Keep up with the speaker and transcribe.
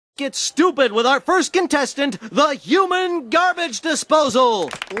get stupid with our first contestant, the human garbage disposal.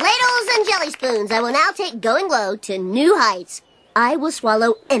 Ladles and jelly spoons, I will now take going low to new heights. I will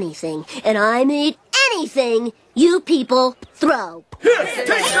swallow anything, and I mean anything you people throw.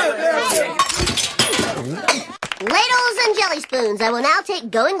 Ladles and jelly spoons, I will now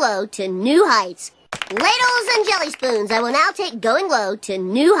take going low to new heights. Ladles and jelly spoons, I will now take going low to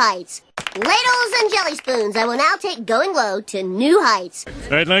new heights. Ladles and jelly spoons, I will now take going low to new heights.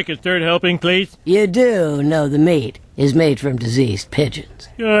 I'd like a third helping, please. You do know the meat is made from diseased pigeons.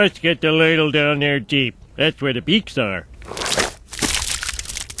 Just get the ladle down there deep. That's where the beaks are.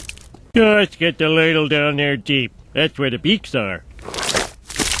 Just get the ladle down there deep. That's where the beaks are.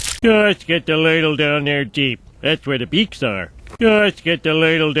 Just get the ladle down there deep. That's where the beaks are. Just get the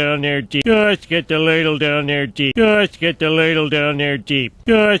ladle down there deep. Just get the ladle down there deep. Just get the ladle down there deep.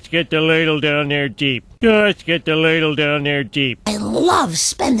 Just get the ladle down there deep. Just get the ladle down there deep. I love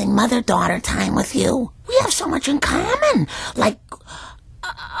spending mother-daughter time with you. We have so much in common. Like,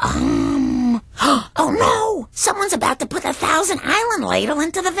 oh no! Someone's about to put a 1,000-island ladle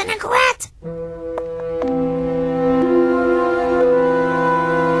into the vinaigrette.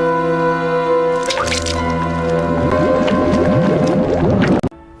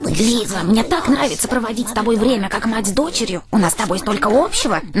 Лиза, мне так нравится проводить с тобой время, как мать с дочерью. У нас с тобой столько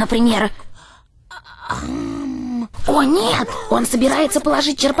общего. Например... О, нет! Он собирается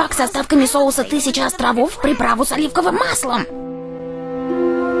положить черпак с оставками соуса «Тысяча островов» в приправу с оливковым маслом.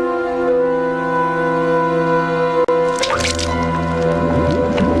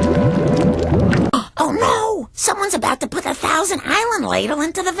 Oh no! Someone's about to put a 1,000-island ladle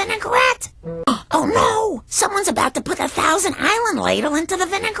into the vinaigrette. Oh no! Someone's about to put a 1,000-island ladle into the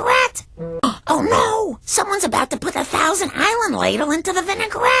vinaigrette. Oh no! Someone's about to put a 1,000-island ladle into the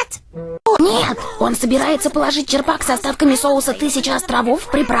vinaigrette. Нет, он собирается положить черпак с оставками соуса «Тысяча островов»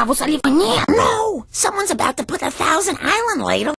 в приправу с оливковым... Нет! No! Someone's about to put a 1,000-island ladle